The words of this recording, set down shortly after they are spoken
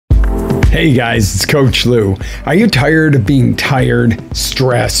Hey guys, it's Coach Lou. Are you tired of being tired,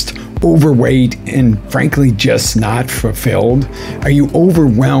 stressed, overweight, and frankly just not fulfilled? Are you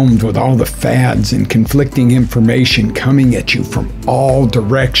overwhelmed with all the fads and conflicting information coming at you from all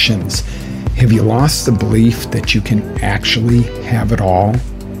directions? Have you lost the belief that you can actually have it all?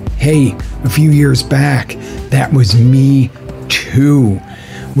 Hey, a few years back, that was me too.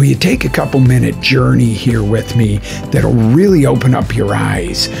 Will you take a couple-minute journey here with me that'll really open up your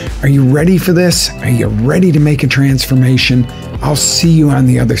eyes? Are you ready for this? Are you ready to make a transformation? I'll see you on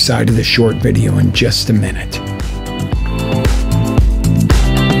the other side of the short video in just a minute.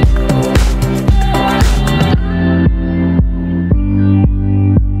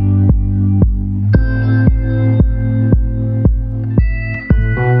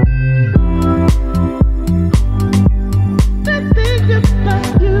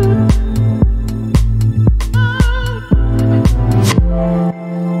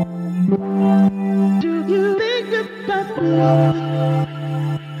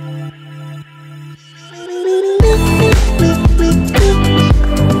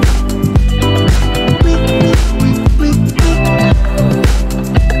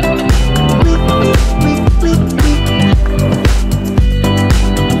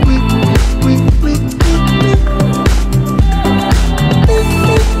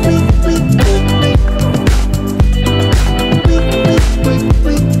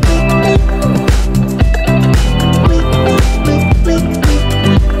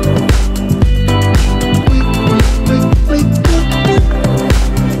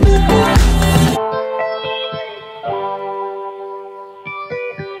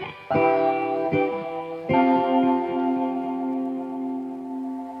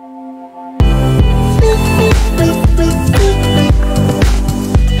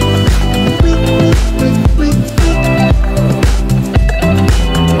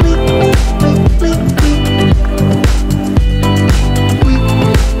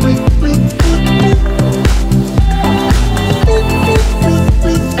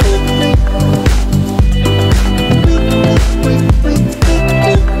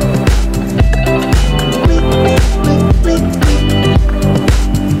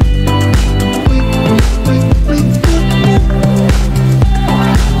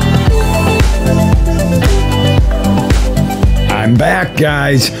 Back,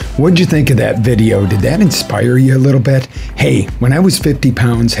 guys. What'd you think of that video? Did that inspire you a little bit? Hey, when I was 50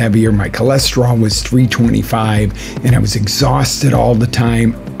 pounds heavier, my cholesterol was 325, and I was exhausted all the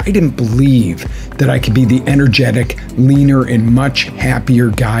time. I didn't believe that I could be the energetic, leaner, and much happier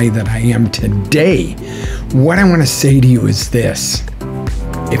guy that I am today. What I want to say to you is this: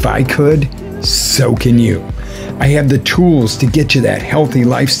 if I could, so can you. I have the tools to get you that healthy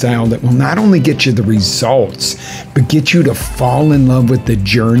lifestyle that will not only get you the results, but get you to fall in love with the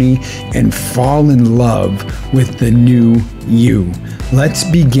journey and fall in love with the new you. Let's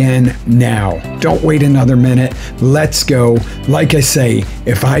begin now. Don't wait another minute. Let's go. Like I say,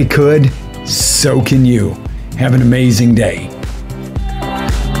 if I could, so can you. Have an amazing day.